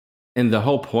And the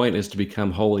whole point is to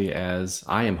become holy as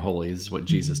I am holy, is what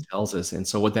Jesus Mhm. tells us. And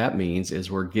so what that means is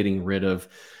we're getting rid of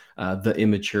the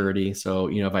immaturity. So,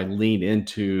 if I lean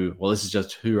into, well, this is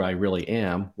just who I really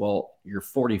am. Well, you're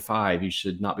 45. You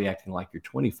should not be acting like you're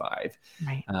 25.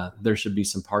 Right. There should be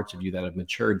some parts of you that have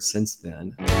matured since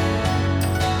then.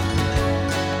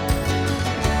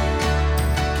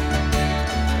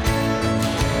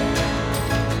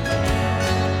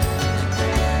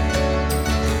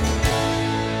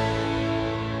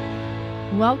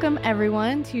 Welcome,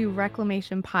 everyone, to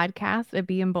Reclamation Podcast, a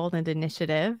Be Emboldened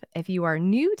initiative. If you are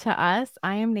new to us,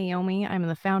 I am Naomi. I'm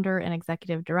the founder and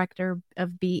executive director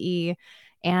of BE,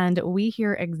 and we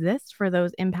here exist for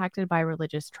those impacted by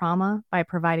religious trauma by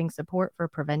providing support for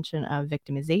prevention of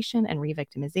victimization and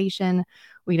re-victimization.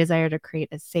 We desire to create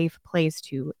a safe place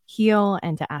to heal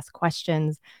and to ask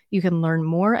questions. You can learn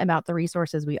more about the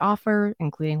resources we offer,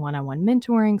 including one-on-one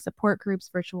mentoring, support groups,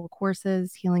 virtual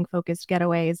courses, healing-focused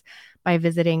getaways, by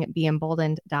visiting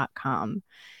beemboldened.com.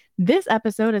 This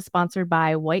episode is sponsored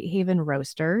by Whitehaven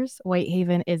Roasters.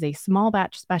 Whitehaven is a small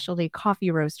batch specialty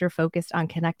coffee roaster focused on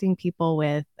connecting people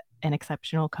with an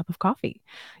exceptional cup of coffee.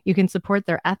 You can support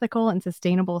their ethical and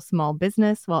sustainable small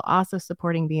business while also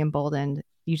supporting Be Emboldened.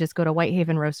 You just go to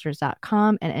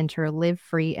whitehavenroasters.com and enter Live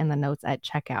Free in the notes at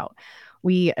checkout.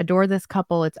 We adore this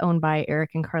couple. It's owned by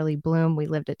Eric and Carly Bloom. We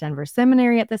lived at Denver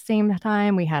Seminary at the same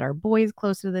time. We had our boys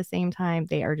close to the same time.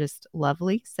 They are just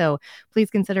lovely. So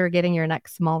please consider getting your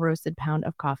next small roasted pound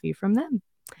of coffee from them.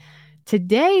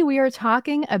 Today, we are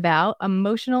talking about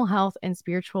emotional health and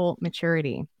spiritual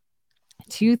maturity.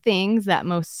 Two things that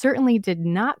most certainly did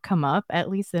not come up,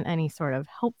 at least in any sort of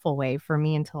helpful way for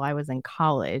me until I was in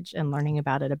college and learning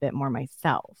about it a bit more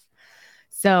myself.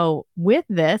 So, with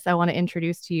this, I want to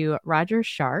introduce to you Roger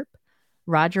Sharp.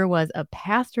 Roger was a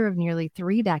pastor of nearly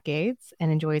 3 decades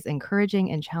and enjoys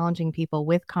encouraging and challenging people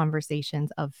with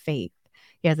conversations of faith.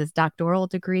 He has his doctoral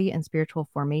degree in spiritual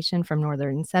formation from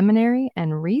Northern Seminary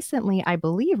and I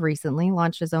believe recently,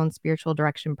 launched his own spiritual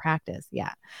direction practice.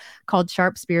 Yeah, called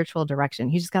Sharp Spiritual Direction.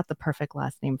 He just got the perfect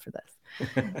last name for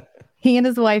this. He and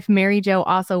his wife, Mary Jo,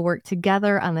 also worked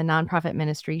together on the nonprofit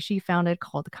ministry she founded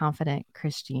called Confident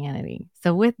Christianity.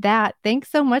 So, with that,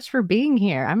 thanks so much for being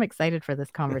here. I'm excited for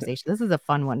this conversation. This is a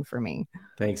fun one for me.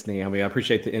 Thanks, Naomi. I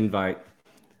appreciate the invite.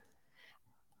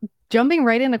 Jumping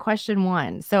right into question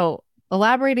one. So,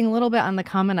 elaborating a little bit on the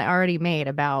comment I already made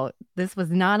about this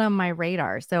was not on my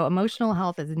radar. So, emotional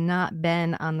health has not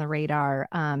been on the radar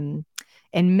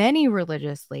in many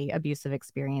religiously abusive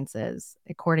experiences,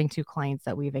 according to clients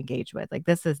that we've engaged with. Like,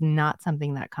 this is not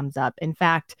something that comes up. In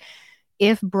fact,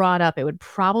 if brought up, it would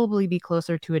probably be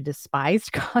closer to a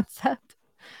despised concept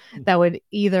that would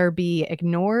either be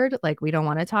ignored, like we don't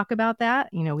want to talk about that.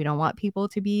 We don't want people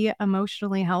to be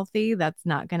emotionally healthy. That's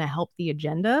not going to help the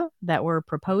agenda that we're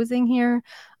proposing here.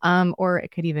 Or it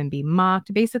could even be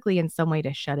mocked, basically in some way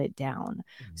to shut it down.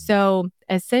 So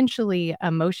essentially,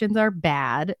 emotions are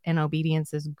bad and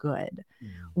obedience is good.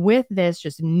 With this,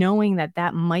 just knowing that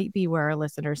that might be where our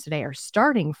listeners today are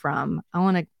starting from, I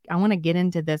want to get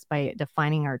into this by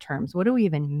defining our terms. What do we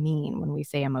even mean when we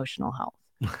say emotional health?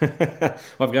 Well,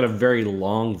 I've got a very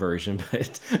long version,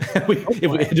 but Go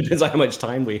for it depends on how much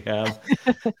time we have.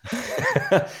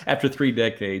 After 3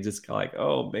 decades, it's kind of like,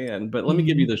 oh man. But let me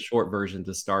give you Mhm. the short version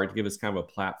to start, to give us kind of a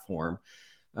platform.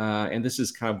 And this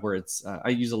is kind of where I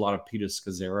use a lot of Peter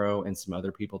Scazzaro and some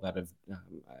other people that have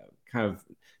kind of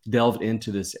delved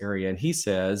into this area. And he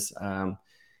says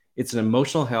it's an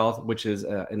emotional health, which is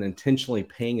an intentionally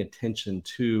paying attention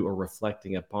to or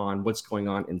reflecting upon what's going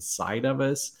on inside of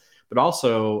us, but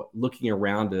also looking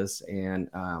around us and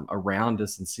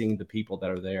seeing the people that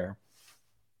are there.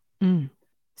 Mm.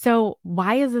 So,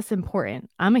 why is this important?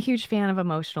 I'm a huge fan of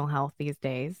emotional health these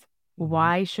days. Mhm.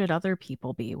 Why should other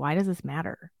people be? Why does this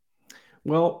matter?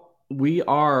 Well, we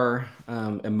are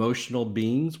emotional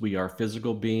beings. We are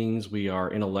physical beings. We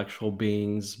are intellectual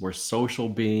beings. We're social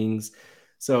beings.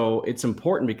 So it's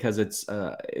important because it's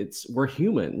we're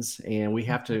humans, and we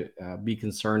have to be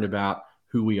concerned about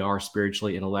who we are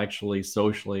spiritually, intellectually,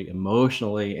 socially,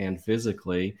 emotionally, and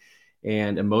physically.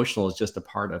 And emotional is just a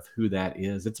part of who that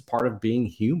is. It's a part of being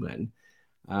human.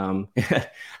 I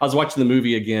was watching the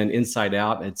movie again, Inside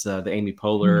Out. It's the Amy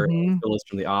Poehler and Mhm. Phyllis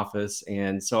from The Office,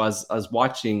 and so I was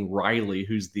watching Riley,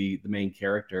 who's the main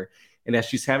character, and as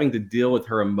she's having to deal with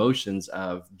her emotions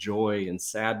of joy and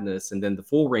sadness, and then the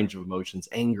full range of emotions,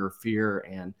 anger, fear,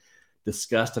 and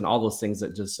disgust, and all those things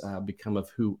that just become of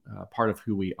who part of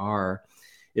who we are.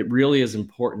 It really is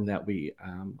important that we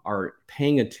are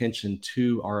paying attention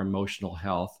to our emotional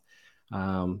health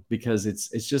because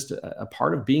it's just a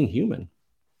part of being human.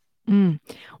 Mm.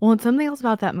 Well, and something else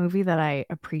about that movie that I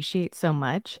appreciate so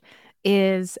much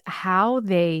is how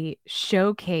they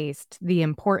showcased the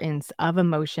importance of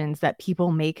emotions that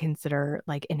people may consider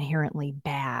like inherently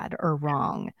bad or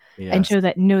wrong, and Yes. show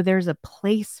that no, there's a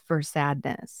place for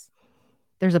sadness.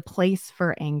 There's a place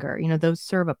for anger. Those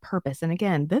serve a purpose. And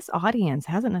again, this audience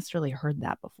hasn't necessarily heard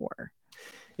that before.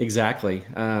 Exactly.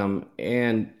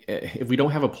 And if we don't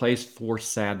have a place for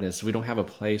sadness, if we don't have a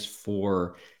place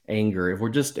for anger, if we're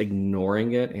just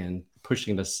ignoring it and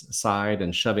pushing it aside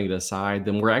and shoving it aside,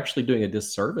 then we're actually doing a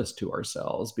disservice to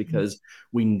ourselves Mm. because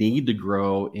we need to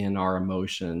grow in our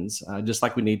emotions, just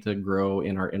like we need to grow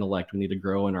in our intellect. We need to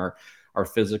grow in our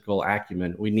physical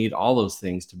acumen. We need all those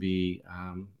things to be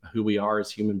who we are as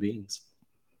human beings.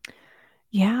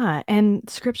 Yeah. And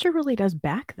scripture really does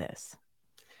back this.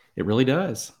 It really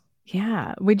does.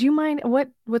 Yeah. Would you mind what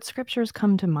scriptures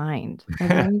come to mind? Are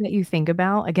there any that you think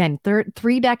about? Again,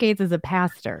 3 decades as a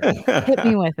pastor. Hit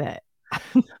me with it.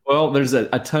 Well, there's a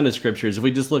ton of scriptures. If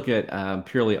we just look at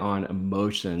purely on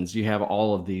emotions, you have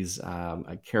all of these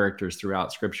characters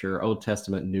throughout Scripture, Old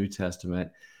Testament, New Testament,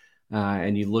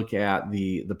 and you look at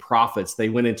the prophets. They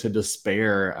went into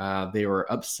despair. They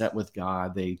were upset with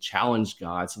God. They challenged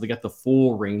God. So they got the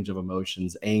full range of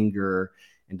emotions, anger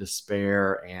and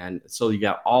despair, and so you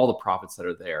got all the prophets that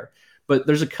are there. But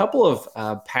there's a couple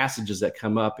of passages that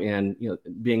come up in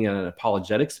being in an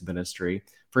apologetics ministry.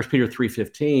 1 Peter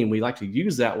 3:15, we like to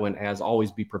use that one as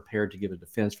always be prepared to give a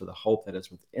defense for the hope that is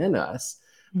within us.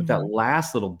 But that Mhm.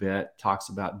 last little bit talks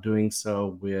about doing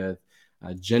so with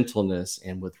gentleness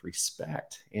and with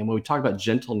respect. And when we talk about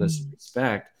gentleness and Mm.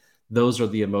 respect, those are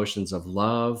the emotions of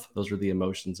love, those are the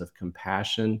emotions of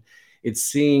compassion. It's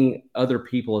seeing other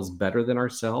people as better than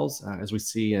ourselves, as we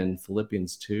see in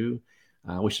Philippians 2.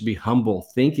 We should be humble,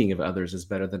 thinking of others as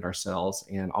better than ourselves,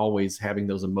 and always having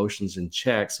those emotions in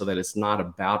check so that it's not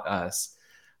about us.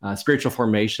 Spiritual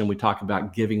formation, we talk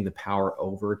about giving the power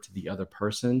over to the other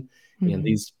person. And Mhm.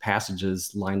 these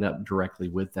passages line up directly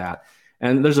with that.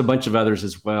 And there's a bunch of others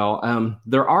as well.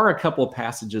 There are a couple of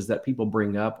passages that people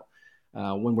bring up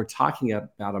when we're talking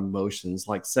about emotions,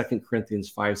 like 2 Corinthians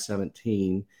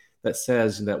 5:17, that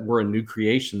says that we're a new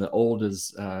creation. The old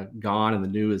is gone and the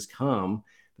new is come.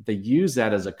 But they use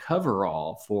that as a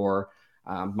coverall for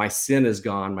my sin is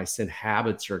gone, my sin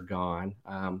habits are gone,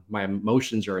 my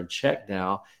emotions are in check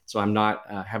now, so I'm not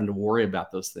having to worry about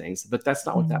those things. But that's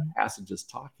not what that Mhm. passage is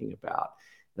talking about.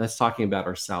 That's talking about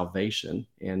our salvation,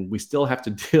 and we still have to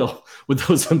deal with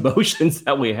those emotions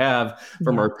that we have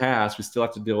from Yeah. our past. We still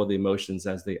have to deal with the emotions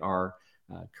as they are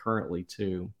currently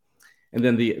too. And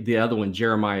then the other one,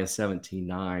 Jeremiah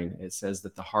 17:9, it says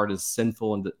that the heart is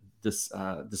sinful and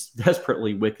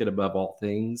desperately wicked above all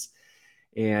things.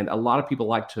 And a lot of people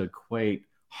like to equate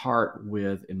heart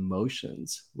with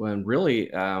emotions when really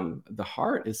the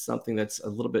heart is something that's a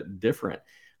little bit different.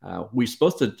 We're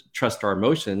supposed to trust our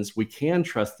emotions. We can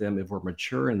trust them if we're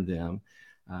mature in them.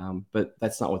 But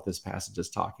that's not what this passage is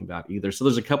talking about either. So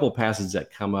there's a couple of passages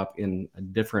that come up in a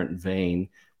different vein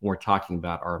when we're talking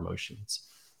about our emotions.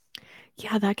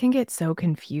 Yeah, that can get so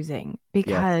confusing Yeah.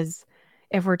 because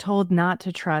if we're told not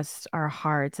to trust our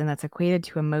hearts and that's equated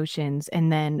to emotions,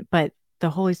 but the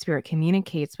Holy Spirit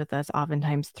communicates with us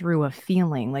oftentimes through a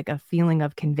feeling, like a feeling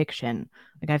of conviction.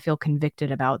 Like I feel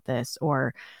convicted about this,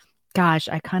 or gosh,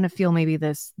 I kind of feel maybe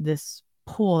this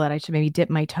pull that I should maybe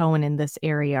dip my toe in this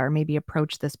area or maybe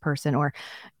approach this person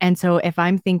and so if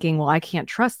I'm thinking, well, I can't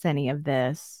trust any of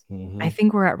this, I Hmm.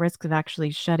 think we're at risk of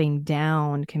actually shutting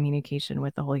down communication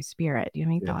with the Holy Spirit. Do you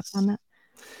have any thoughts on Yes.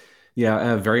 that?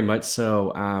 Yeah, very much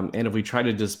so. And if we try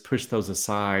to just push those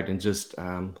aside and just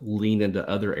lean into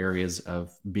other areas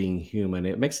of being human,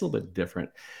 it makes it a little bit different.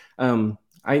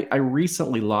 I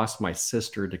recently lost my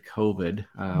sister to COVID.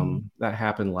 Mm. That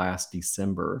happened last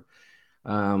December.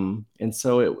 And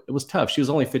so it was tough. She was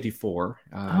only 54.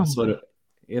 Oh So my.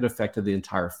 it affected the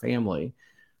entire family.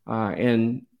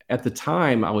 And at the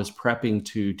time, I was prepping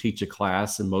to teach a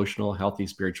class, emotional, healthy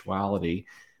spirituality.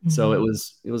 So Mhm.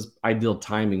 it was ideal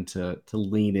timing to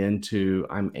lean into.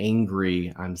 I'm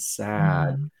angry. I'm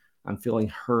sad. Mhm. I'm feeling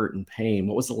hurt and pain.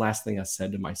 What was the last thing I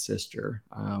said to my sister?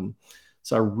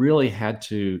 So I really had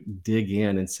to dig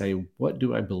in and say, what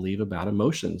do I believe about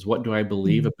emotions? What do I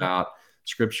believe Mhm. about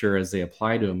scripture as they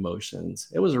apply to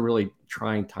emotions? It was a really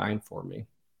trying time for me.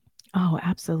 Oh,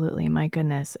 absolutely. My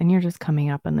goodness. And you're just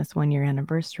coming up on this 1 year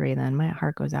anniversary, then my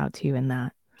heart goes out to you in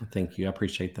that. Thank you. I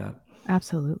appreciate that.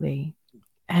 Absolutely.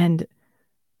 And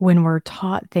when we're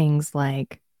taught things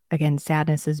like again,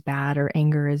 sadness is bad or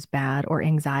anger is bad or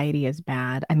anxiety is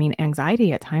bad. I mean,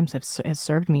 anxiety at times has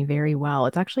served me very well.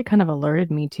 It's actually kind of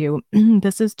alerted me to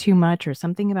this is too much or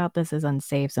something about this is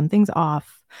unsafe. Something's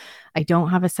off. I don't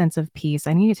have a sense of peace.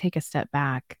 I need to take a step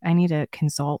back. I need to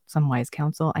consult some wise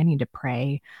counsel. I need to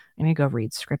pray. I need to go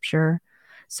read scripture.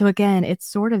 So again, it's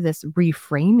sort of this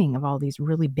reframing of all these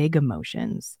really big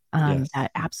emotions Yes.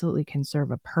 that absolutely can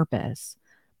serve a purpose.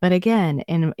 But again,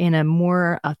 in a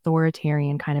more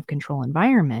authoritarian kind of control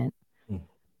environment, Mm.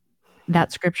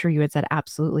 that scripture you had said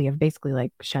absolutely of basically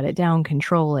like shut it down,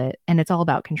 control it. And it's all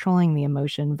about controlling the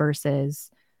emotion versus,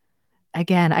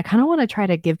 again, I kind of want to try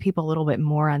to give people a little bit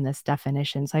more on this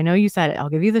definition. So I know you said I'll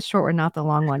give you the short one, not the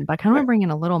long one, but I kind of want to bring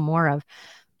in a little more of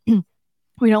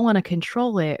we don't want to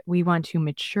control it. We want to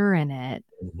mature in it.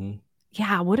 Mhm.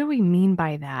 Yeah. What do we mean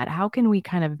by that? How can we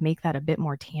kind of make that a bit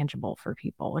more tangible for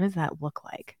people? What does that look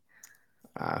like?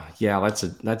 Yeah,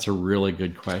 that's a really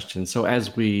good question. So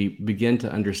as we begin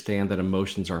to understand that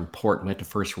emotions are important, we have to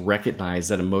first recognize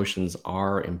that emotions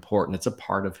are important. It's a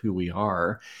part of who we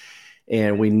are,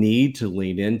 and we need to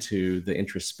lean into the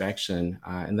introspection,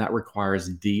 and that requires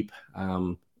deep.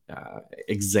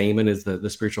 Examine is the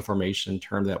spiritual formation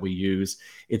term that we use.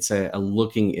 It's a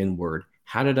looking inward.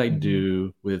 How did I Mhm.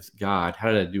 do with God?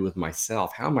 How did I do with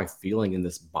myself? How am I feeling in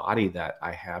this body that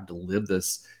I have to live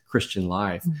this Christian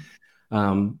life?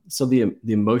 So the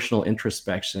emotional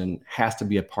introspection has to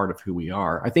be a part of who we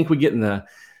are. I think we get in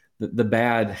the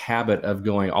bad habit of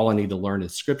going, all I need to learn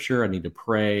is scripture, I need to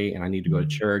pray, and I need to go to Mhm.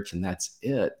 church, and that's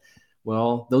it.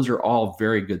 Well, those are all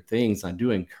very good things. I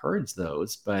do encourage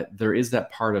those, but there is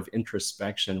that part of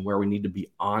introspection where we need to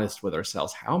be honest with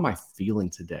ourselves. How am I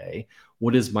feeling today?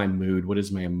 What is my mood? What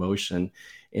is my emotion?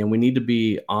 And we need to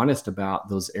be honest about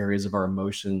those areas of our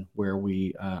emotion where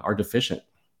we are deficient.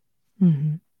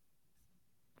 Mhm.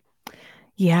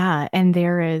 Yeah. And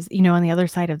there is, on the other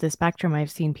side of the spectrum,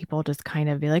 I've seen people just kind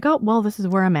of be like, oh, well, this is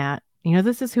where I'm at.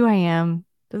 This is who I am.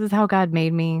 This is how God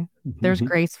made me. There's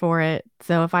grace for it.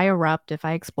 So if I erupt, if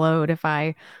I explode, if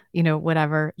I,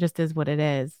 whatever, just is what it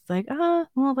is. It's like,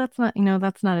 well, that's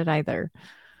not it either.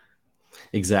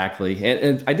 Exactly.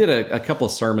 And I did a couple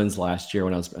of sermons last year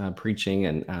when I was preaching,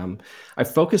 and I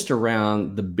focused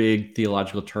around the big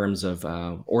theological terms of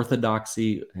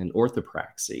orthodoxy and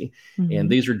orthopraxy. And Hmm.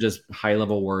 these are just high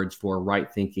level words for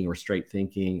right thinking or straight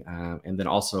thinking, and then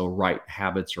also right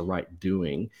habits or right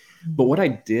doing. But what I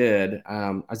did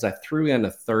is I threw in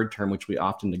a third term, which we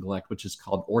often neglect, which is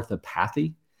called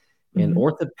orthopathy. And Hmm.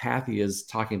 orthopathy is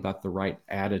talking about the right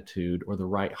attitude or the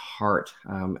right heart,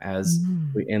 Hmm.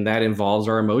 and that involves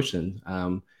our emotion.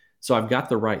 So I've got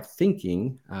the right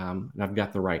thinking, and I've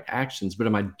got the right actions, but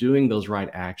am I doing those right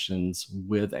actions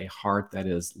with a heart that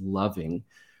is loving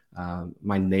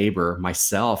my neighbor,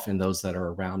 myself, and those that are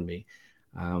around me?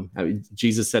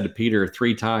 Jesus said to Peter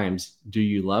 3 times, "Do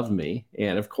you love me?"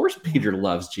 And of course, Yeah. Peter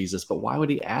loves Jesus, but why would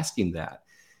he ask him that?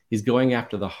 He's going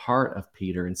after the heart of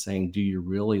Peter and saying, "Do you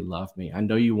really love me? I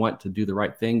know you want to do the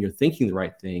right thing. You're thinking the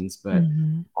right things, but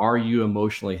Hmm. are you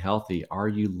emotionally healthy? Are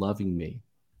you loving me?"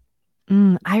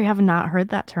 I have not heard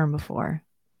that term before,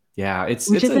 Yeah, which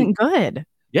isn't good.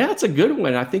 it's a good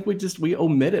one. I think we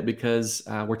omit it because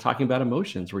we're talking about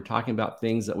emotions. We're talking about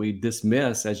things that we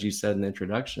dismiss, as you said in the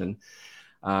introduction.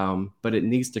 But it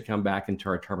needs to come back into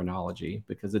our terminology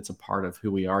because it's a part of who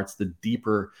we are. It's the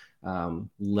deeper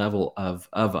level of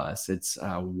us. It's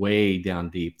way down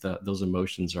deep. Those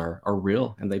emotions are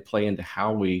real, and they play into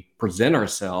how we present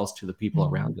ourselves to the people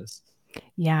Mhm. around us.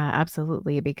 Yeah,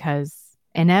 absolutely. Because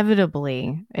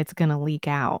inevitably it's going to leak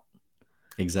out.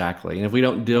 Exactly. And if we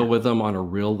don't Yeah. deal with them on a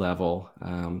real level,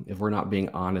 if we're not being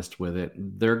honest with it,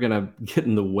 they're going to get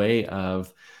in the way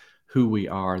of who we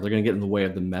are. They're going to get in the way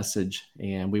of the message.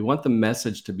 And we want the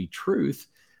message to be truth,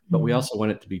 but we Mhm. also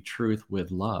want it to be truth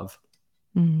with love.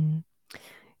 Mhm.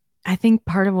 I think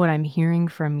part of what I'm hearing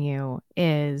from you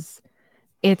is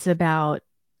it's about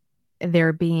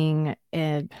there being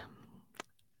a,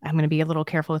 I'm going to be a little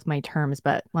careful with my terms,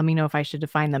 but let me know if I should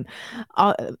define them.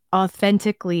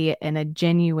 Authentically and a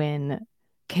genuine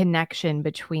connection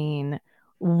between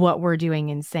what we're doing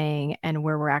and saying and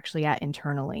where we're actually at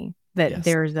internally. That Yes.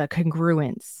 there's a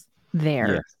congruence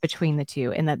there Yes. between the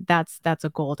two, and that's a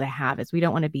goal to have. Is we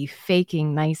don't want to be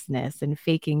faking niceness and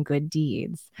faking good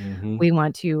deeds. Hmm. We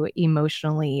want to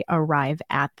emotionally arrive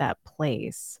at that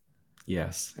place.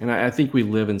 Yes. And I think we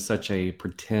live in such a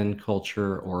pretend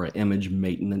culture or an image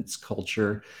maintenance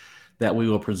culture that we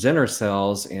will present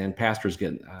ourselves, and pastors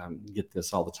get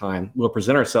this all the time. We'll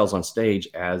present ourselves on stage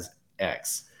as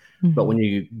X, but when Mhm.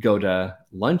 you go to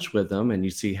lunch with them and you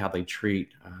see how they treat,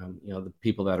 the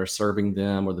people that are serving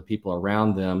them or the people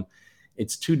around them,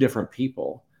 it's two different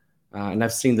people. And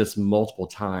I've seen this multiple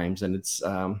times, and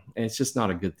it's just not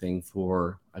a good thing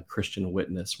for a Christian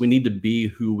witness. We need to be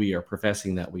who we are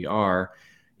professing that we are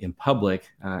in public,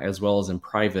 as well as in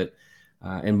private.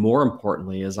 And more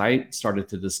importantly, as I started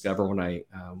to discover when I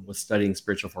was studying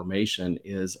spiritual formation,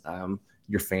 is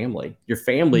your family. Your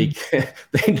family,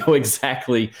 they know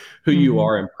exactly who you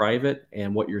are in private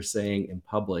and what you're saying in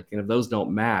public. And if those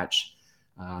don't match,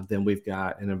 then we've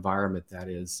got an environment that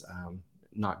is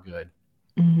not good.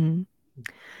 Mm-hmm.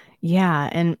 Yeah.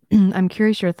 And I'm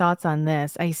curious your thoughts on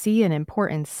this. I see an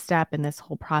important step in this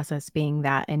whole process being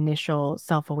that initial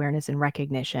self-awareness and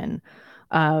recognition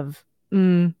of,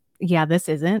 yeah, this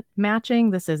isn't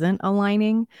matching. This isn't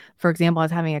aligning. For example, I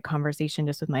was having a conversation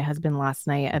just with my husband last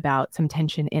night about some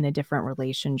tension in a different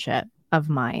relationship of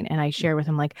mine. And I shared with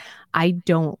him, like, I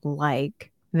don't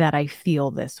like that I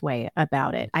feel this way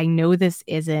about it. I know this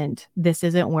isn't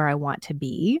where I want to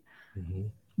be. Mm-hmm.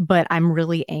 But I'm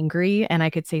really angry and I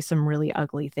could say some really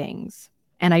ugly things.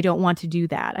 And I don't want to do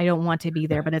that. I don't want to be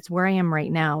there, but it's where I am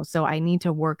right now. So I need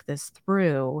to work this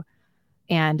through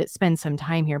and spend some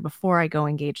time here before I go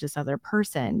engage this other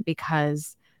person,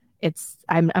 because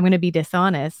I'm going to be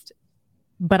dishonest,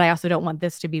 but I also don't want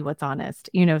this to be what's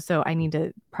honest, so I need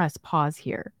to press pause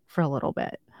here for a little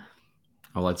bit.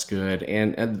 Oh, that's good.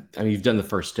 And I mean, you've done the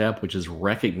first step, which is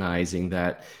recognizing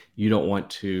that you don't want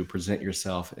to present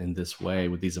yourself in this way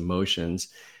with these emotions.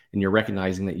 And you're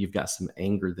recognizing that you've got some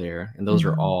anger there. And those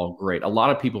are all great. A lot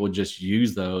of people would just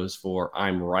use those for,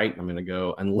 I'm right, I'm going to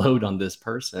go unload on this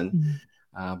person.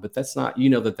 But that's not,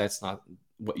 that's not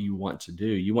what you want to do.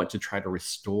 You want to try to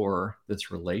restore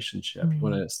this relationship. You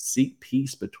want to seek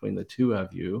peace between the two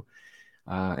of you.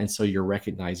 And so you're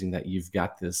recognizing that you've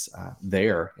got this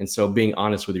there. And so being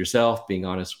honest with yourself, being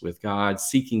honest with God,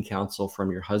 seeking counsel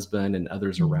from your husband and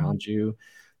others around you,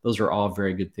 those are all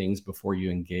very good things before you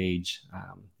engage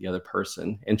the other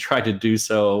person, and try to do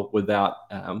so without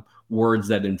words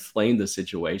that inflame the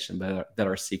situation, but that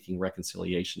are seeking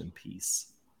reconciliation and peace.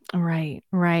 Right,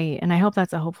 right. And I hope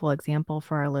that's a hopeful example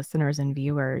for our listeners and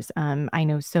viewers. I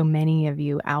know so many of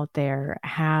you out there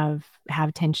have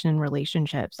tension in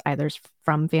relationships, either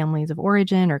from families of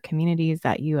origin or communities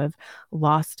that you have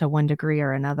lost to one degree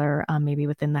or another, maybe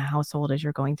within the household as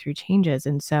you're going through changes.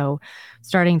 And so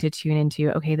starting to tune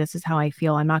into, okay, this is how I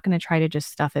feel. I'm not going to try to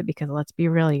just stuff it, because let's be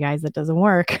real, you guys, it doesn't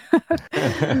work.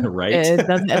 Right. It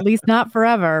doesn't, at least not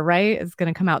forever, right? It's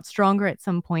going to come out stronger at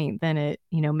some point than it,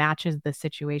 matches the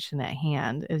situation at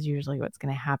hand is usually what's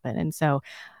going to happen. And so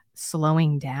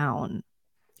slowing down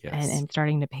and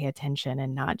starting to pay attention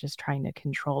and not just trying to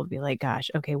control, be like, gosh,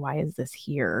 okay, why is this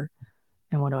here?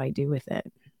 And what do I do with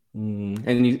it?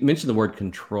 And you mentioned the word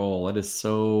control. That is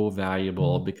so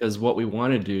valuable, because what we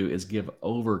want to do is give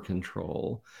over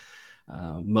control.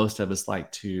 Most of us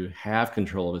like to have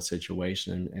control of a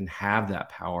situation and have that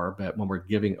power. But when we're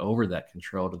giving over that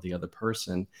control to the other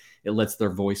person, it lets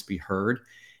their voice be heard.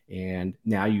 And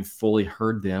now you've fully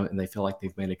heard them and they feel like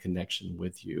they've made a connection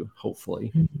with you,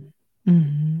 hopefully.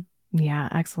 Yeah,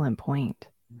 excellent point.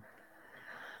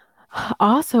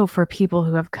 Also, for people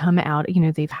who have come out,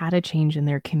 they've had a change in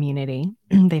their community,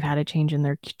 they've had a change in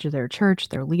their church,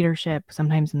 their leadership,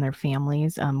 sometimes in their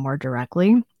families, more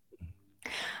directly.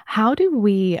 How do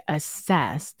we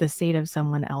assess the state of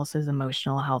someone else's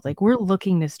emotional health? Like, we're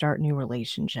looking to start new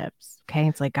relationships. Okay.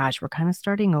 It's like, gosh, we're kind of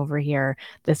starting over here.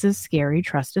 This is scary.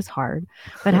 Trust is hard.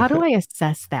 But how do I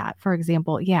assess that? For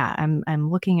example, yeah, I'm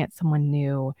looking at someone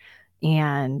new,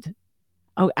 and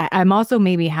I'm also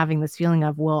maybe having this feeling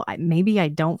of, well, maybe I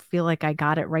don't feel like I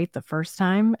got it right the first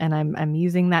time, and I'm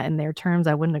using that in their terms.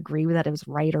 I wouldn't agree with that it was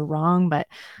right or wrong, but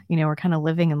we're kind of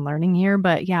living and learning here.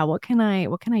 But yeah, what can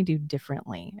I do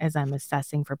differently as I'm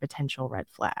assessing for potential red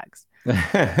flags?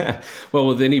 Well,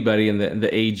 with anybody in the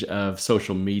age of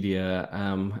social media,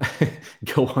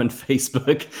 go on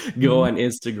Facebook, go on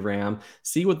Instagram,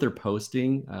 see what they're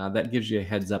posting. That gives you a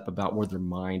heads up about where their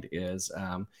mind is.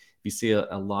 You see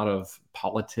a lot of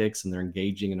politics and they're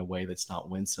engaging in a way that's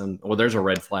not winsome, well, there's a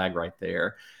red flag right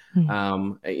there.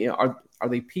 Are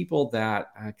they people that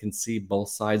can see both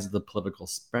sides of the political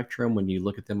spectrum when you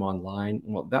look at them online?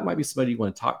 Well, that might be somebody you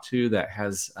want to talk to that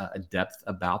has a depth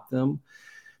about them.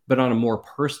 But on a more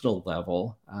personal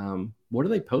level, what are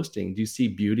they posting? Do you see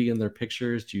beauty in their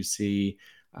pictures? Do you see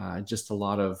just a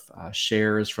lot of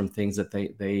shares from things that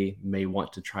they may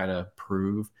want to try to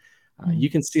prove?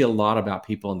 You can see a lot about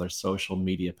people in their social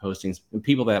media postings. And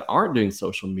people that aren't doing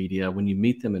social media, when you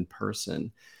meet them in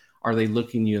person, are they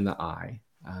looking you in the eye?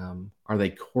 Are they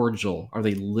cordial? Are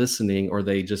they listening? Or are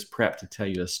they just prepped to tell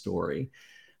you a story?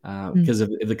 Because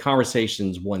if the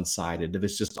conversation's one-sided, if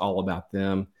it's just all about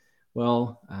them,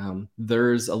 Well,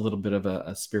 there's a little bit of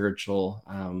a spiritual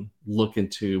look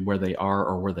into where they are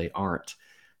or where they aren't.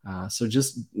 So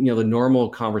just, the normal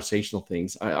conversational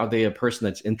things. Are they a person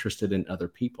that's interested in other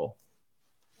people?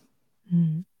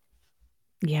 Mm.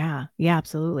 Yeah, yeah,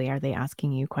 absolutely. Are they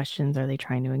asking you questions? Are they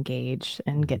trying to engage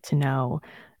and get to know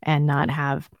and not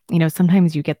have,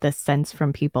 sometimes you get this sense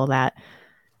from people that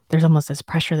there's almost this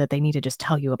pressure that they need to just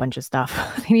tell you a bunch of stuff.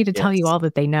 They need to tell you Yes. all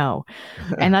that they know.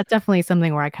 And that's definitely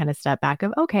something where I kind of step back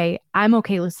of, okay, I'm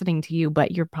okay listening to you,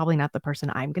 but you're probably not the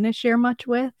person I'm going to share much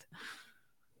with.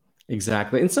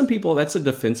 Exactly. And some people, that's a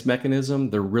defense mechanism.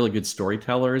 They're really good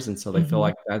storytellers, and so they feel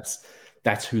Hmm. like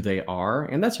that's who they are,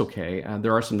 and that's okay.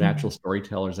 There are some natural Hmm.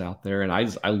 storytellers out there, and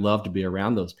I love to be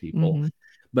around those people. Hmm.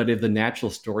 But if the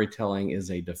natural storytelling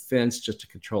is a defense just to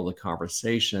control the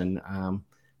conversation,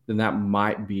 then that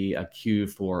might be a cue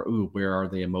for, ooh, where are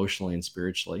they emotionally and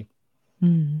spiritually?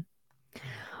 Hmm.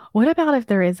 What about if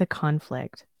there is a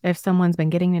conflict? If someone's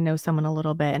been getting to know someone a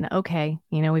little bit and okay,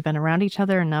 we've been around each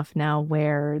other enough now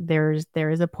where there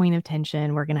is a point of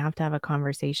tension, we're going to have a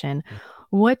conversation.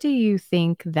 What do you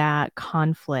think that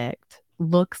conflict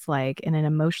looks like in an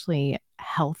emotionally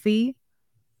healthy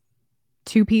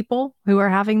two people who are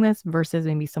having this versus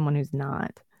maybe someone who's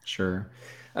not? Sure.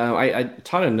 I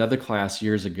taught another class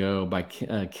years ago by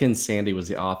Ken Sandy was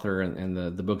the author, and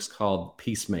the book's called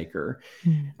Peacemaker.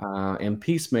 Mm. And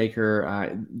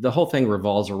Peacemaker, the whole thing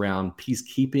revolves around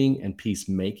peacekeeping and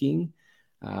peacemaking.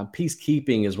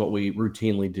 Peacekeeping is what we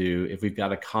routinely do. If we've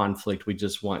got a conflict, we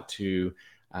just want to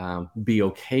be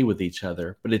okay with each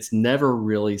other, but it's never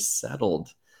really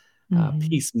settled. Mhm.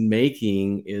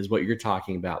 Peacemaking is what you're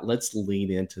talking about. Let's lean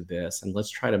into this and let's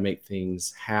try to make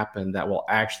things happen that will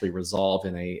actually resolve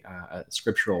in a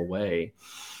scriptural way.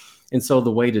 And so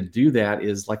the way to do that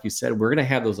is, like you said, we're going to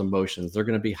have those emotions. They're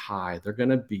going to be high. They're going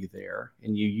to be there.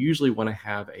 And you usually want to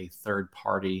have a third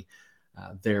party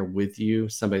there with you,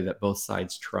 somebody that both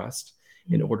sides trust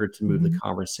in order to move the Mhm.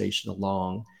 conversation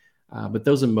along. But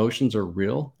those emotions are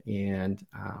real, and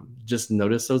just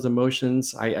notice those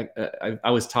emotions. I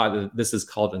was taught that this is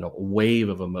called a wave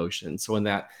of emotion. So when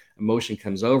that emotion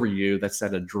comes over you, that's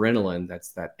that adrenaline,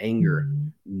 that's that anger.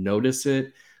 Mhm. Notice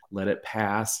it, let it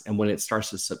pass, and when it starts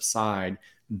to subside,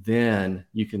 then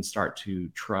you can start to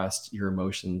trust your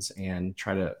emotions and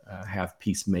try to have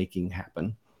peacemaking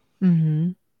happen.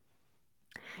 Mhm.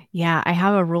 Yeah, I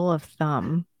have a rule of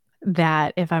thumb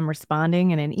that if I'm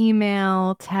responding in an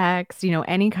email, text,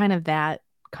 any kind of that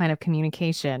kind of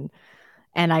communication,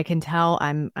 and I can tell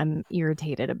I'm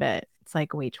irritated a bit, it's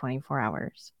like, wait 24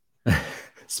 hours.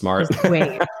 Smart. Just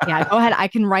wait. Yeah, go ahead. I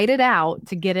can write it out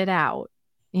to get it out,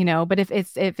 but if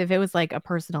it was like a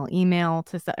personal email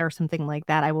or something like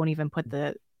that, I won't even put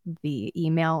the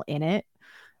email in it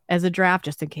as a draft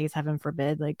just in case, heaven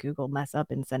forbid, like Google mess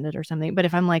up and send it or something. But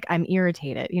if I'm like, I'm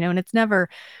irritated, and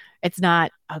it's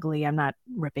not ugly. I'm not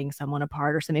ripping someone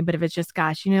apart or something. But if it's just,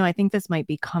 gosh, I think this might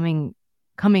be coming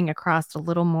across a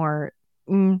little more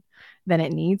than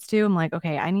it needs to. I'm like,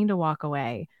 okay, I need to walk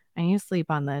away. I need to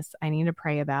sleep on this. I need to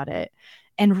pray about it.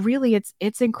 And really,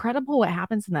 it's incredible what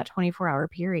happens in that 24-hour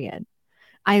period.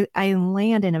 I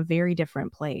land in a very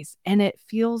different place and it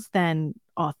feels then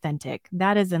authentic.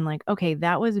 That is in like, okay,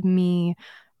 that was me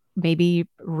maybe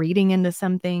reading into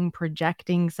something,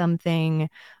 projecting something,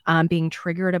 being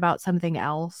triggered about something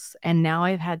else. And now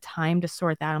I've had time to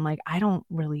sort that. I'm like, I don't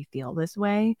really feel this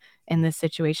way in this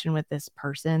situation with this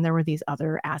person. There were these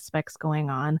other aspects going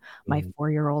on. My Mhm.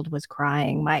 4-year-old was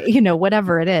crying, my,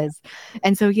 whatever it is.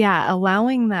 And so, yeah,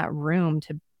 allowing that room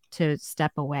to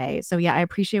step away. So, yeah, I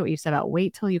appreciate what you said about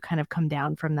wait till you kind of come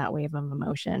down from that wave of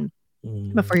emotion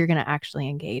Mhm. before you're going to actually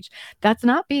engage. That's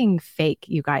not being fake,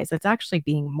 you guys. It's actually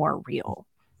being more real.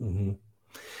 Mhm.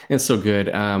 It's so good.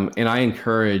 And I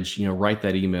encourage, write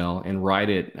that email and write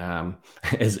it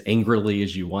as angrily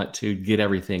as you want to, get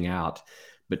everything out,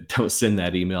 but don't send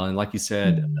that email. And like you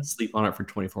said, Mm. sleep on it for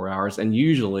 24 hours. And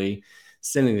usually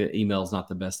sending the email is not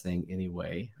the best thing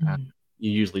anyway. Mm.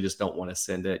 You usually just don't want to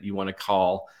send it. You want to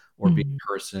call or be in Mm.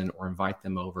 person or invite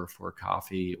them over for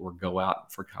coffee or go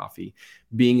out for coffee.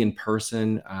 Being in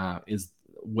person is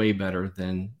way better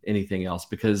than anything else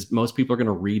because most people are going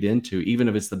to read into, even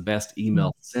if it's the best Mm.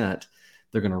 email sent,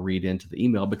 they're going to read into the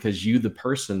email because you, the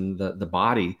person, the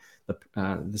body,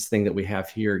 this thing that we have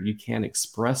here, you can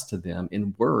express to them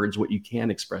in words what you can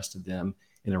express to them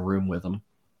in a room with them.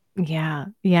 Yeah.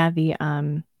 Yeah. The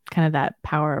kind of that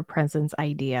power of presence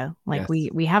idea. Like Yes.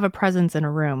 we have a presence in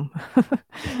a room.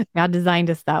 God designed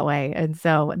us that way. And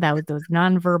so that was those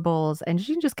nonverbals and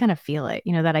you can just kind of feel it.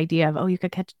 That idea of, oh, you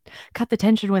could cut the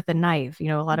tension with a knife. A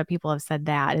lot of people have said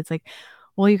that. It's like,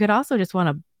 Well, you could also just want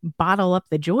to bottle up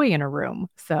the joy in a room.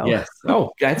 So, Yes.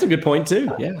 Oh, that's a good point too.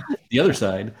 Yeah. The other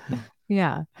side.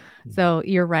 yeah. So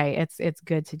you're right. It's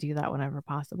good to do that whenever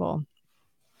possible.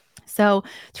 So,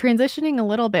 transitioning a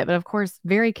little bit, but of course,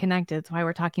 very connected. That's why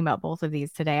we're talking about both of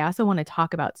these today. I also want to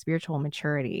talk about spiritual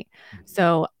maturity.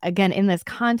 So, again, in this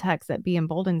context that Be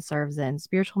Emboldened serves in,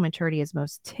 spiritual maturity is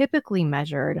most typically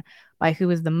measured by who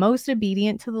is the most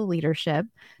obedient to the leadership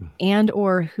and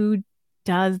or who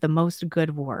does the most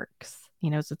good works. So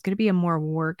it's going to be a more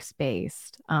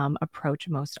works-based approach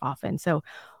most often. So,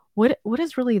 what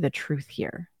is really the truth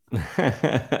here?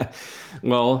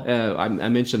 Well, I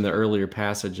mentioned the earlier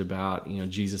passage about,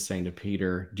 Jesus saying to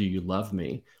Peter, "Do you love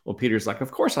me?" Well, Peter's like,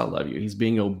 "Of course I love you." He's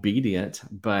being obedient,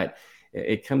 but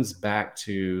it comes back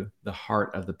to the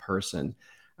heart of the person.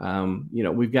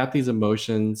 We've got these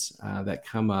emotions that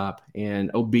come up,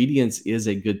 and obedience is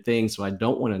a good thing. So I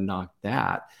don't want to knock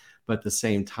that. But at the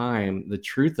same time, the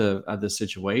truth of the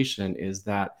situation is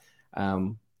that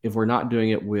if we're not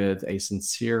doing it with a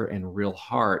sincere and real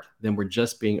heart, then we're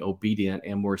just being obedient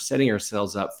and we're setting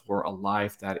ourselves up for a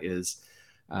life that is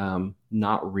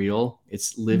not real.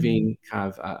 It's living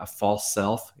kind of a false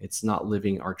self. It's not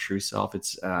living our true self.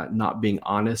 It's not being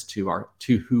honest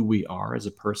to who we are as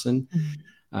a person.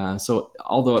 So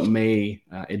although it may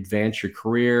advance your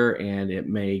career and it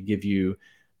may give you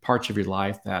parts of your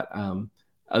life that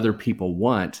other people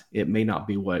want, it may not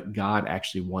be what God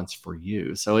actually wants for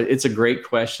you. So it's a great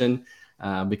question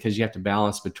because you have to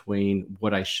balance between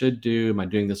what I should do. Am I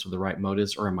doing this with the right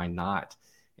motives or am I not?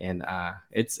 And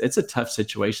it's a tough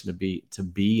situation to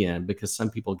be in because some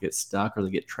people get stuck or they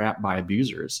get trapped by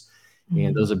abusers.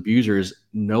 And those abusers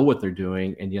know what they're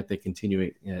doing, and yet they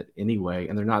continue it anyway.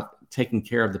 And they're not taking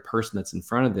care of the person that's in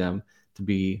front of them to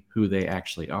be who they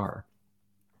actually are.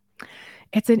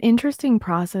 It's an interesting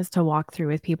process to walk through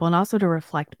with people and also to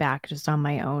reflect back just on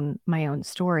my own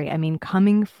story. I mean,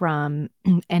 coming from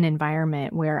an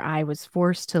environment where I was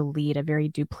forced to lead a very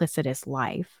duplicitous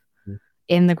life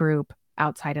in the group,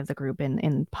 outside of the group,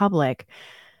 in public,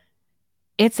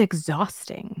 it's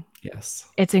exhausting. Yes.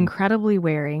 It's incredibly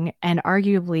wearing and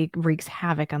arguably wreaks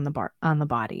havoc on the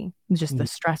body, just the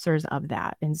stressors of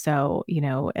that. And so,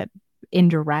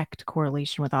 indirect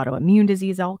correlation with autoimmune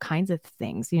disease, all kinds of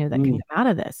things, that can come out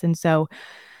of this. And so,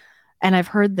 and I've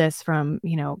heard this from,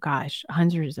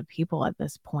 hundreds of people at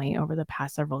this point over the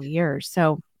past several years.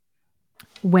 So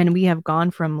when we have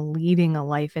gone from leading a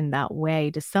life in that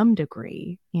way to some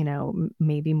degree,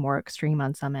 maybe more extreme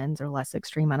on some ends or less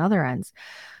extreme on other ends,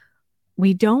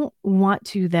 we don't want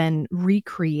to then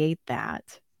recreate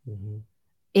that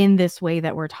in this way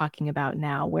that we're talking about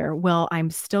now, where, well, I'm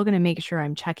still going to make sure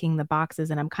I'm checking the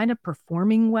boxes and I'm kind of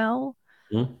performing well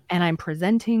and I'm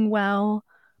presenting well,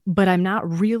 but I'm not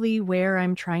really where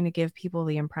I'm trying to give people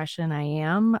the impression I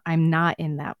am. I'm not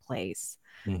in that place.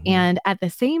 And at the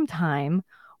same time,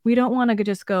 we don't want to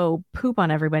just go poop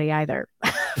on everybody either.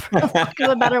 For lack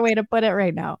of a better way to put it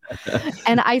right now.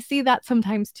 And I see that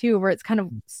sometimes too, where it's kind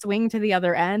of swing to the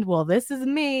other end. Well, this is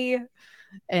me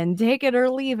and take it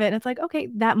or leave it. And it's like, okay,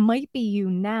 that might be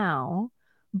you now,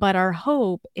 but our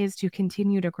hope is to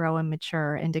continue to grow and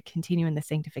mature and to continue in the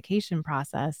sanctification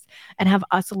process and have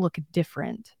us look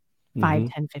different 5,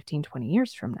 10, 15, 20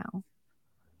 years from now.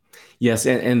 Yes,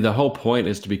 and the whole point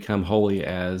is to become holy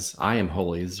as I am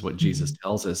holy, is what Jesus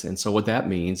tells us. And so what that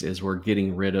means is we're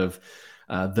getting rid of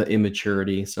the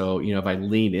immaturity. So, if I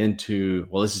lean into,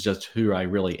 well, this is just who I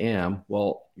really am.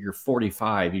 Well, you're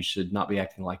 45. You should not be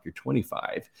acting like you're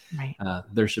 25. Right.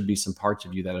 There should be some parts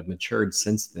of you that have matured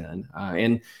since then.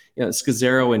 And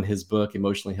Scazzero, in his book,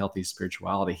 Emotionally Healthy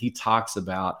Spirituality, he talks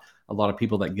about a lot of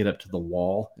people that get up to the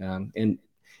wall. And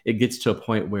it gets to a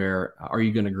point where, are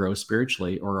you going to grow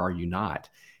spiritually or are you not?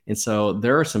 And so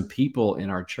there are some people in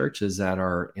our churches that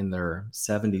are in their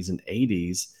 70s and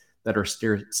 80s that are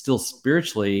still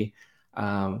spiritually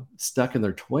stuck in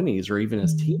their 20s or even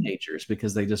as teenagers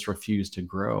because they just refuse to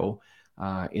grow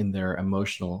in their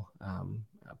emotional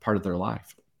part of their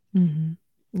life.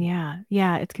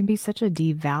 Yeah. It can be such a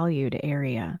devalued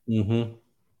area.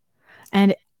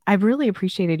 And I really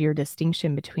appreciated your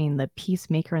distinction between the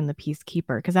peacemaker and the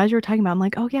peacekeeper. Because as you were talking about, I'm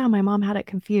like, oh yeah, my mom had it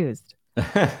confused.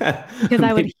 Because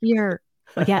I would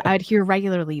hear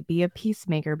regularly, be a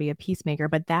peacemaker,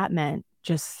 but that meant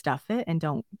just stuff it and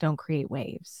don't create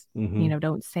waves.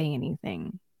 Don't say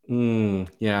anything.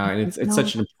 Yeah, and it's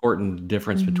such an important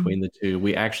difference between the two.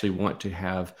 We actually want to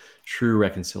have true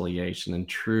reconciliation and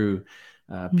true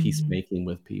peacemaking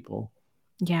with people.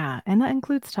 Yeah, and that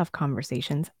includes tough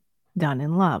conversations done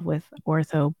in love with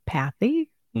orthopathy.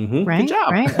 Good right?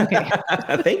 job. Right? Okay.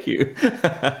 Thank you.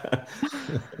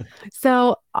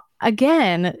 So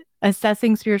again,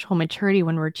 assessing spiritual maturity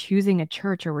when we're choosing a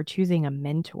church or we're choosing a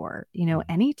mentor,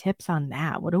 any tips on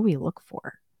that? What do we look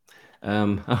for?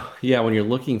 Yeah, when you're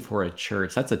looking for a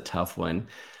church, that's a tough one.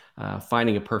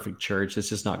 Finding a perfect church, it's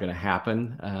just not going to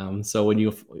happen. So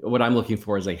what I'm looking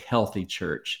for is a healthy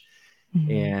church. Mhm.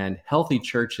 And healthy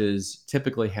churches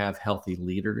typically have healthy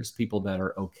leaders, people that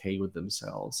are okay with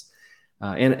themselves.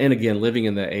 And again, living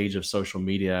in the age of social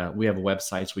media, we have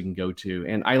websites we can go to.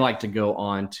 And I like to go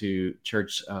on to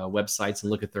church websites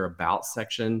and look at their about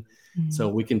section. So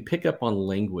Mhm. we can pick up on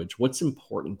language, what's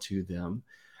important to them.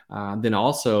 Then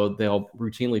also, they'll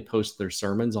routinely post their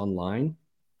sermons online.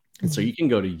 And so Mhm. you can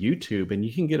go to YouTube and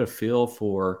you can get a feel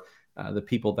for the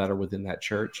people that are within that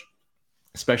church,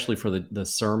 especially for the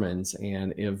sermons.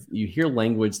 And if you hear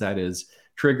language that is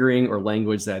triggering or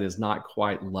language that is not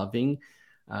quite loving,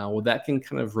 well, that can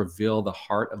kind of reveal the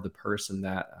heart of the person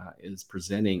that is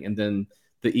presenting. And then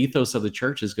the ethos of the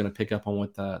church is going to pick up on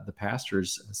what the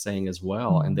pastor's saying as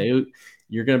well. And Mhm.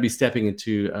 you're going to be stepping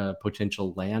into a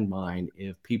potential landmine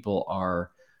if people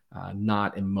are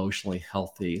not emotionally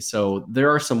healthy. So there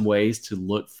are some ways to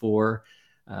look for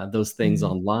those things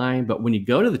Mhm. online. But when you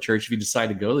go to the church, if you decide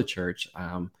to go to the church,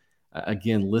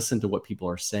 again, listen to what people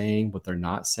are saying, what they're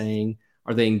not saying.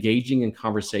 Are they engaging in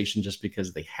conversation just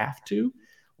because they have to?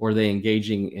 Or are they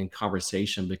engaging in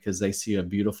conversation because they see a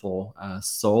beautiful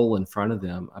soul in front of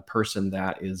them, a person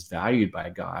that is valued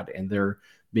by God, and they're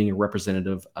being a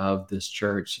representative of this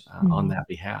church on Mhm. that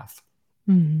behalf?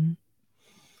 Mhm.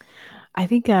 I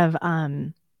think of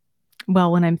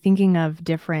well, when I'm thinking of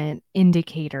different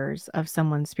indicators of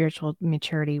someone's spiritual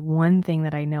maturity, one thing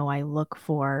that I know I look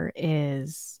for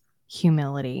is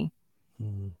humility.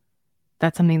 Mm.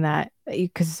 That's something that,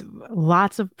 because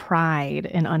lots of pride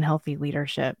and unhealthy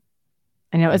leadership.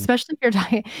 I know, Mm. especially if you're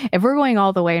talking, if we're going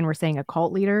all the way and we're saying a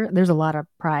cult leader, there's a lot of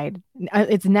pride.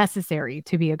 It's necessary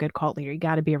to be a good cult leader. You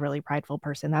got to be a really prideful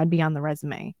person. That would be on the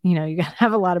resume. You got to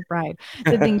have a lot of pride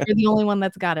to think you're the only one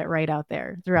that's got it right out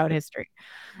there throughout history.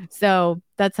 So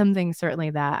that's something certainly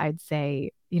that I'd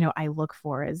say, I look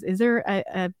for is there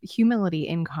a humility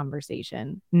in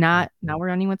conversation? Not where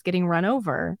anyone's getting run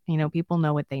over. People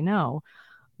know what they know.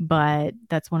 But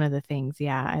that's one of the things,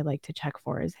 yeah, I like to check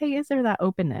for is, hey, is there that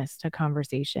openness to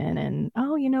conversation? And,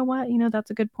 oh, you know what?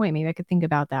 That's a good point. Maybe I could think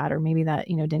about that. Or maybe that,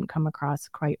 didn't come across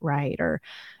quite right. Or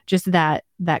just that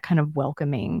kind of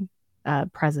welcoming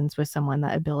presence with someone,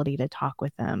 that ability to talk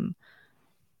with them.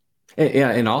 Yeah,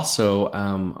 and also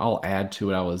I'll add to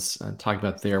what I was talking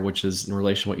about there, which is in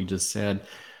relation to what you just said.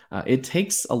 It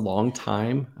takes a long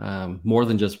time, more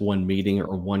than just one meeting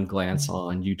or one glance Mhm.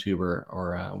 on YouTube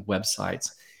or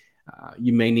websites.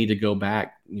 You may need to go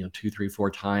back, two, three,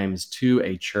 four times to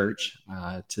a church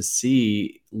to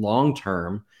see long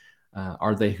term.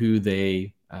 Are they who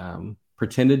they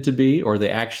pretended to be, or are they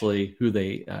actually who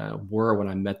they were when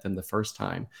I met them the first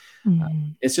time? Uh,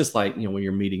 Mhm. it's just like, when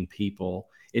you're meeting people,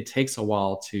 it takes a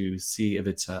while to see if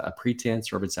it's a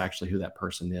pretense or if it's actually who that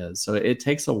person is. So it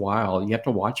takes a while. You have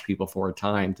to watch people for a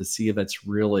time to see if that's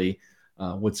really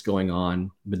what's going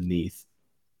on beneath.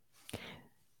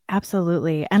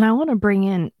 Absolutely. And I want to bring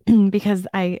in because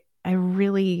I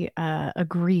really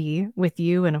agree with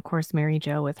you, and of course Mary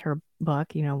Jo with her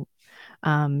book,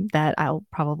 that I'll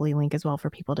probably link as well for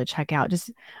people to check out.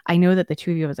 Just I know that the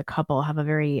two of you as a couple have a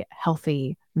very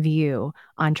healthy view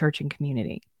on church and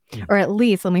community. Mm. Or at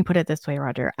least, let me put it this way,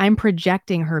 Roger. I'm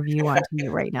projecting her view onto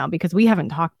you right now because we haven't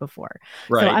talked before.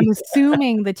 So Right. I'm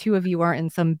assuming the two of you aren't in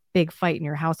some big fight in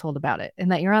your household about it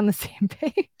and that you're on the same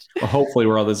page. Well, hopefully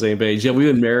we're on the same page. Yeah,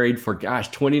 we've been married for, gosh,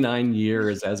 29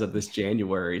 years as of this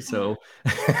January. So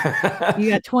You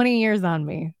got 20 years on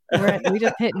me. We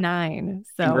just hit 9.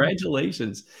 So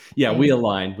congratulations. Yeah, we thanks.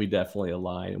 align. We definitely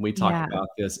align. And we talk Yeah. about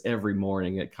this every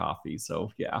morning at coffee. So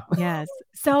yeah. Yes.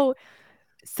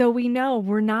 So we know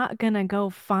we're not going to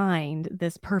go find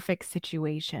this perfect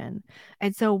situation.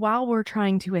 And so while we're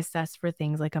trying to assess for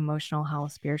things like emotional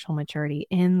health, spiritual maturity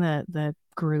in the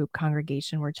group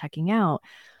congregation we're checking out,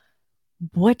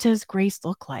 what does grace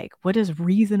look like? What does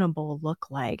reasonable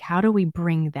look like? How do we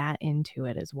bring that into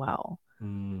it as well?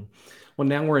 Mm. Well,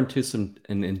 now we're into some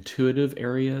intuitive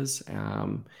areas.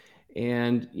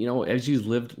 And, as you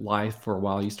lived life for a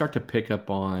while, you start to pick up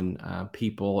on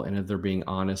people and if they're being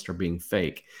honest or being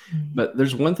fake. Mhm. But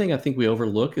there's one thing I think we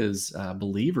overlook as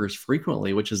believers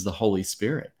frequently, which is the Holy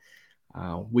Spirit.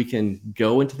 We can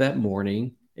go into that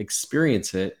morning,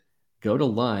 experience it, go to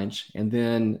lunch, and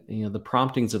then the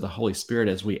promptings of the Holy Spirit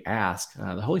as we ask.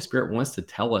 The Holy Spirit wants to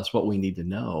tell us what we need to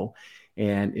know,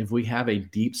 And if we have a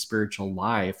deep spiritual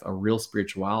life, a real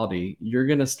spirituality, you're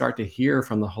going to start to hear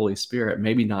from the Holy Spirit,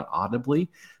 maybe not audibly,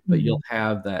 but you'll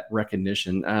have that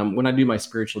recognition. When I do my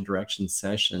spiritual direction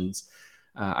sessions,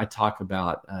 I talk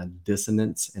about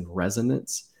dissonance and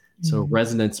resonance. So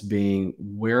resonance being,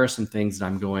 where are some things that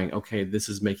I'm going, okay, this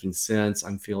is making sense.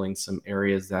 I'm feeling some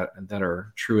areas that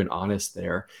are true and honest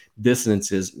there.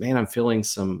 Dissonance is, man, I'm feeling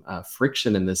some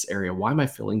friction in this area. Why am I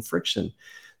feeling friction?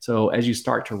 So as you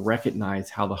start to recognize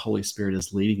how the Holy Spirit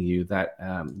is leading you, that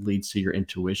leads to your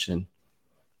intuition.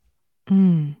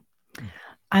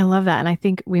 I love that. And I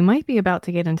think we might be about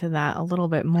to get into that a little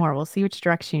bit more. We'll see which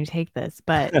direction you take this,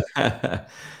 but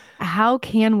how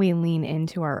can we lean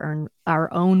into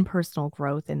our own personal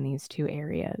growth in these two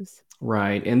areas?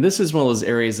 Right. And this is one of those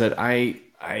areas that I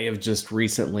have just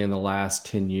recently in the last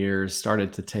 10 years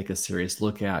started to take a serious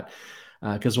look at.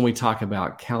 Because when we talk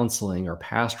about counseling or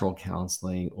pastoral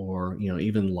counseling, or,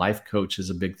 even life coach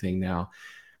is a big thing now.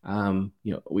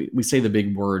 We say the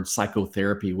big word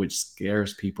psychotherapy, which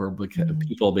scares people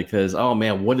because, oh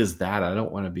man, what is that? I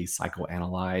don't want to be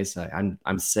psychoanalyzed.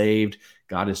 I'm saved.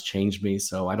 God has changed me,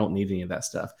 so I don't need any of that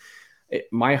stuff.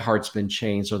 My heart's been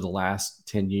changed over the last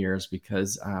 10 years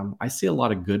because I see a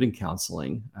lot of good in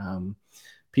counseling.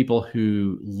 People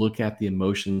who look at the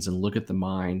emotions and look at the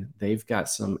mind, they've got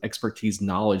some expertise,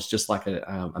 knowledge, just like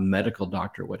a medical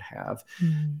doctor would have.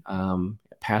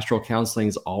 Pastoral counseling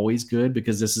is always good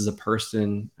because this is a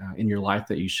person in your life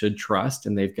that you should trust,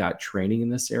 and they've got training in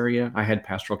this area. I had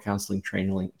pastoral counseling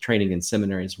training in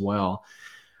seminary as well.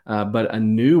 But a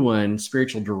new one,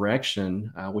 spiritual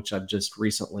direction, which I've just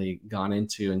recently gone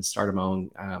into and started my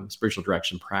own spiritual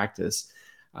direction practice.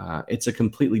 It's a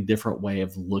completely different way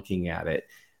of looking at it.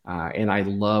 And I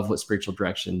love what spiritual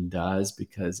direction does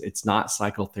because it's not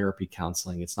psychotherapy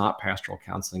counseling. It's not pastoral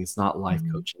counseling. It's not life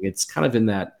coaching. It's kind of in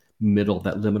that middle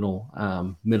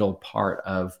part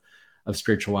of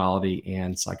spirituality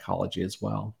and psychology as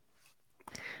well.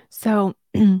 So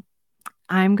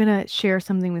I'm going to share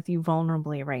something with you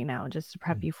vulnerably right now, just to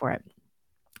prep you for it.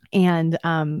 And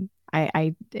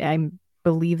I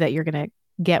believe that you're going to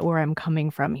get where I'm coming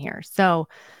from here. So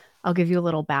I'll give you a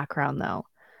little background though.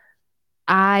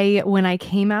 When I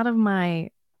came out of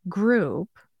my group,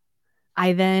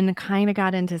 I then kind of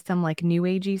got into some like new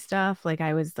agey stuff. Like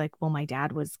I was like, well, my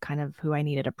dad was kind of who I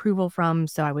needed approval from.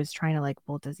 So I was trying to like,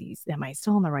 well, am I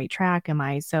still on the right track? Am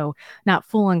I so not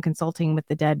full on consulting with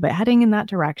the dead, but heading in that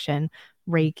direction,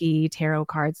 Reiki, tarot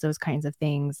cards, those kinds of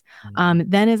things.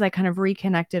 Then as I kind of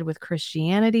reconnected with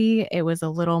Christianity, it was a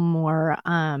little more,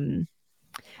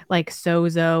 like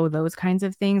sozo, those kinds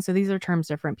of things. So these are terms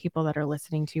different people that are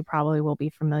listening to probably will be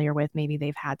familiar with. Maybe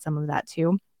they've had some of that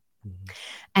too.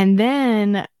 And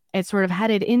then it sort of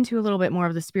headed into a little bit more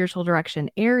of the spiritual direction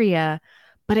area,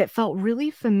 but it felt really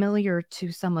familiar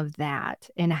to some of that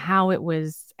and how it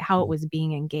was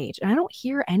being engaged. And I don't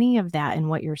hear any of that in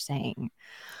what you're saying.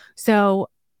 So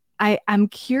I'm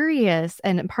curious,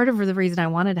 and part of the reason I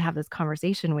wanted to have this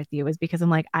conversation with you is because I'm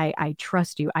like, I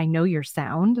trust you. I know your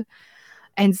sound.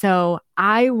 And so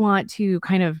I want to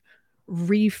kind of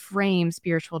reframe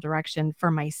spiritual direction for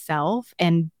myself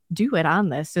and do it on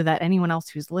this so that anyone else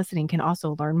who's listening can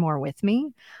also learn more with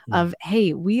me of,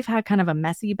 hey, we've had kind of a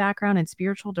messy background, and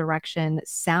spiritual direction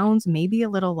sounds maybe a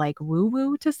little like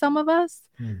woo-woo to some of us.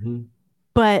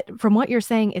 But from what you're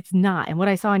saying, it's not. And what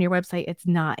I saw on your website, it's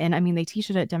not. And I mean, they teach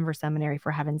it at Denver Seminary,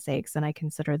 for heaven's sakes. And I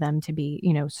consider them to be,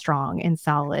 strong and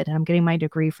solid. And I'm getting my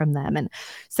degree from them. And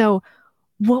so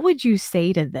what would you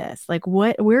say to this? Like,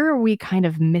 where are we kind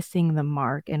of missing the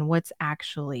mark, and what's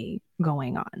actually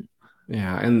going on?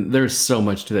 Yeah, and there's so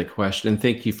much to that question. And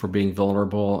thank you for being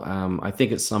vulnerable. I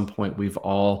think at some point we've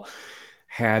all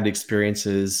had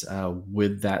experiences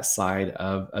with that side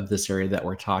of this area that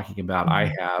we're talking about.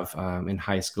 I have in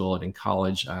high school and in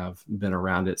college. I've been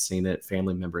around it, seen it,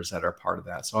 family members that are part of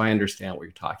that. So I understand what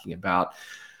you're talking about.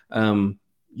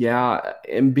 Yeah,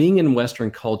 and being in Western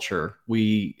culture,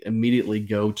 we immediately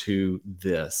go to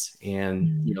this,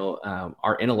 and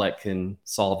our intellect can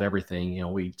solve everything.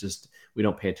 We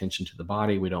don't pay attention to the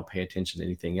body, we don't pay attention to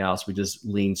anything else. We just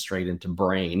lean straight into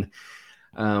brain,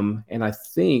 and I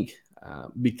think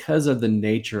because of the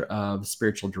nature of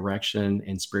spiritual direction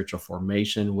and spiritual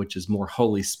formation, which is more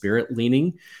Holy Spirit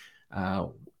leaning,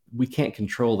 we can't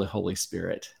control the Holy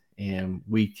Spirit, and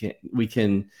we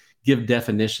can give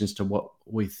definitions to what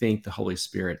we think the Holy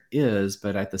Spirit is,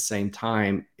 but at the same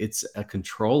time, it's a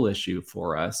control issue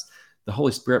for us. The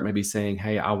Holy Spirit may be saying,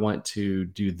 hey, I want to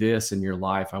do this in your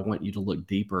life. I want you to look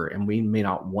deeper. And we may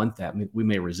not want that. We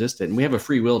may resist it. And we have a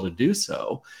free will to do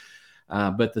so.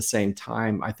 But at the same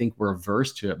time, I think we're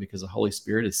averse to it because the Holy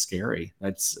Spirit is scary.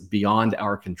 That's beyond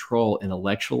our control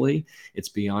intellectually. It's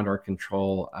beyond our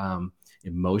control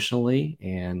emotionally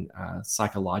and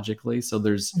psychologically. So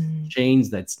there's change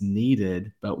that's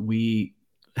needed, but we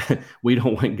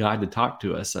don't want God to talk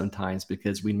to us sometimes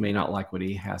because we may not like what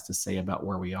he has to say about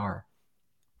where we are.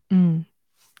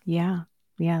 Yeah.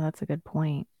 Yeah, that's a good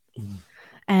point.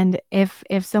 And if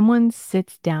someone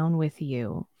sits down with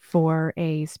you for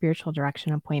a spiritual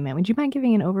direction appointment, would you mind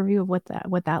giving an overview of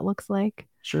what that looks like?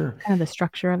 Sure. Kind of the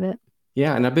structure of it.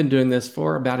 Yeah, and I've been doing this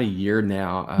for about a year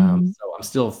now, so I'm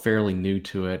still fairly new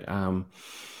to it.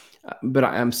 But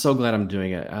I'm so glad I'm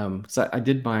doing it. So I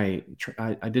did my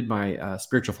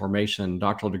spiritual formation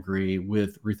doctoral degree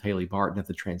with Ruth Haley Barton at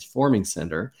the Transforming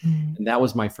Center, and that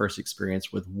was my first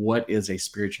experience with what is a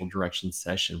spiritual direction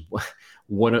session.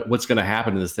 What's going to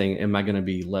happen to this thing? Am I going to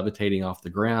be levitating off the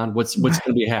ground? What's going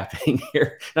to be happening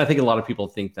here? And I think a lot of people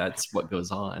think that's what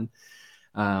goes on.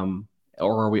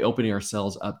 Or are we opening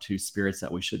ourselves up to spirits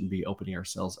that we shouldn't be opening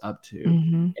ourselves up to?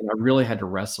 And I really had to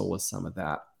wrestle with some of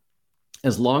that.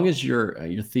 As long as your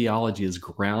theology is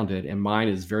grounded, and mine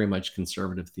is very much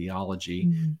conservative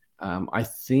theology, I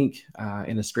think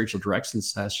in a spiritual direction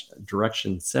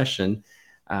session,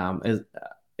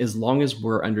 as long as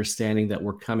we're understanding that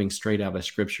we're coming straight out of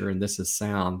Scripture and this is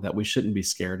sound, that we shouldn't be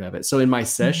scared of it. So in my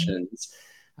sessions,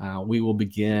 we will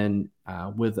begin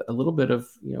with a little bit of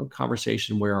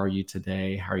conversation. Where are you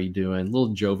today? How are you doing? A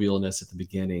little jovialness at the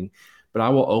beginning, but I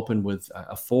will open with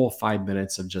a full 5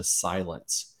 minutes of just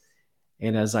silence.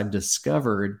 And as I've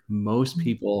discovered, most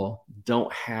people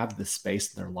don't have the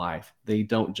space in their life. They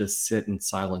don't just sit in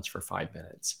silence for 5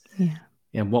 minutes. Yeah.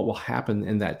 And what will happen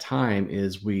in that time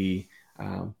is we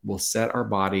will set our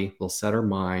body, we'll set our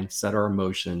mind, set our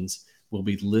emotions. We'll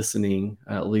be listening,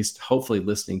 at least hopefully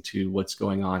listening to what's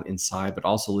going on inside, but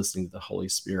also listening to the Holy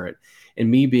Spirit.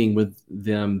 And me being with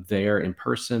them there in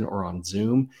person or on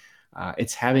Zoom,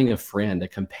 it's having a friend, a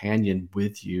companion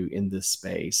with you in this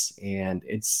space. And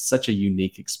it's such a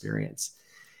unique experience.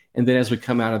 And then as we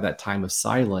come out of that time of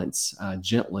silence,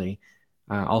 gently,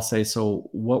 I'll say, so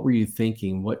what were you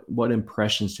thinking? What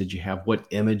impressions did you have? What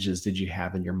images did you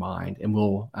have in your mind? And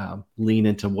we'll lean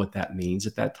into what that means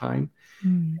at that time.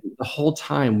 The whole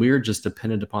time, we're just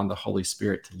dependent upon the Holy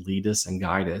Spirit to lead us and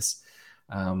guide us.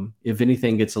 If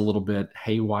anything gets a little bit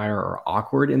haywire or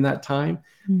awkward in that time,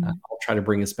 I'll try to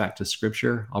bring us back to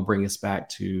Scripture. I'll bring us back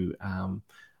to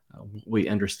what we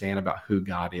understand about who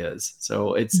God is.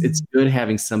 So it's good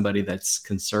having somebody that's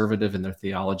conservative in their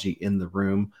theology in the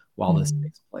room while this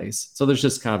takes place. So there's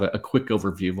just kind of a quick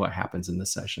overview of what happens in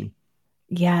this session.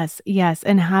 Yes.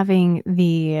 And having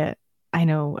I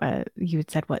know you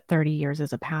had said, 30 years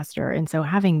as a pastor. And so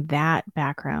having that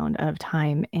background of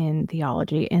time in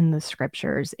theology, in the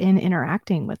Scriptures, in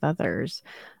interacting with others,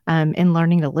 in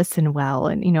learning to listen well,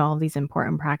 and, all these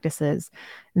important practices,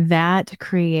 that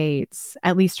creates,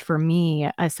 at least for me,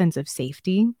 a sense of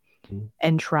safety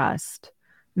and trust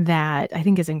that I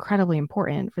think is incredibly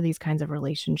important for these kinds of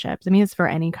relationships. I mean, it's for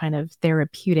any kind of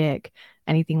therapeutic,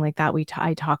 anything like that.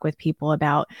 I talk with people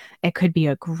about. It could be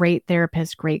a great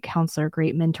therapist, great counselor,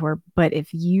 great mentor, but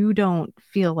if you don't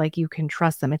feel like you can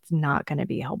trust them, it's not going to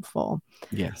be helpful.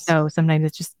 Yes. So sometimes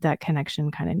it's just that connection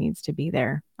kind of needs to be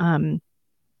there.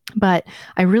 But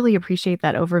I really appreciate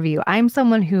that overview. I'm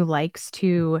someone who likes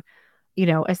to,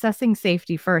 assessing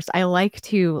safety first. I like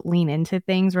to lean into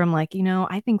things where I'm like,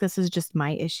 I think this is just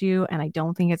my issue and I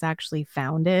don't think it's actually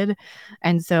founded.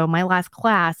 And so my last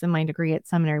class in my degree at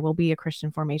seminary will be a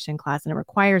Christian formation class, and it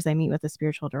requires I meet with a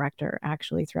spiritual director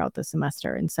actually throughout the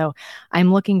semester. And so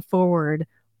I'm looking forward,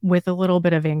 with a little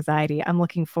bit of anxiety, I'm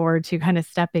looking forward to kind of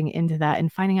stepping into that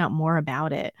and finding out more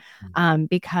about it,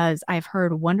 because I've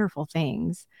heard wonderful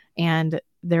things, and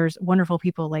there's wonderful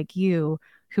people like you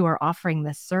who are offering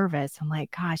this service. I'm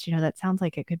like, gosh, that sounds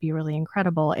like it could be really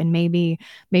incredible. And maybe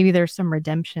there's some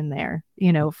redemption there,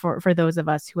 for those of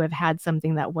us who have had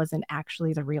something that wasn't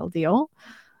actually the real deal,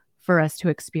 for us to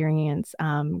experience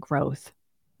growth.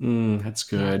 That's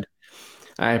good. Yeah.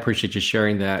 I appreciate you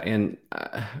sharing that. And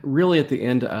really, at the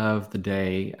end of the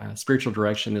day, spiritual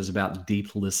direction is about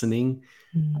deep listening.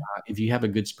 If you have a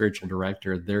good spiritual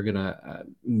director, they're going to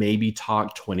maybe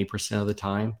talk 20% of the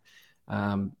time.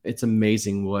 It's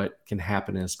amazing what can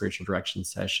happen in a spiritual direction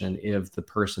session if the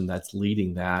person that's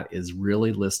leading that is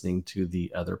really listening to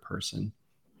the other person.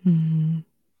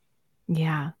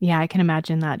 Yeah. I can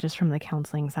imagine that just from the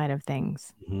counseling side of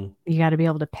things. You got to be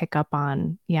able to pick up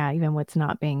on, even what's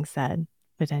not being said,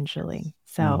 potentially.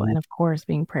 So, and of course,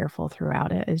 being prayerful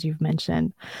throughout it, as you've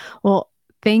mentioned. Well,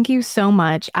 thank you so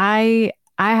much. I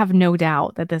I have no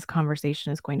doubt that this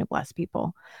conversation is going to bless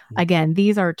people. Again,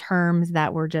 these are terms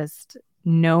that were just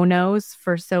no-nos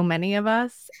for so many of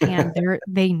us, and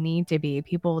they need to be.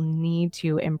 People need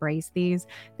to embrace these.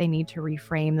 They need to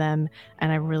reframe them,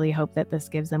 and I really hope that this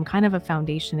gives them kind of a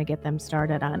foundation to get them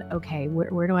started on, okay,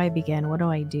 where do I begin? What do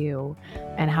I do?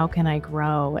 And how can I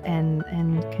grow and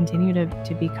continue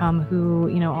to become who,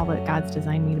 all that God's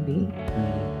designed me to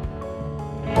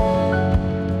be?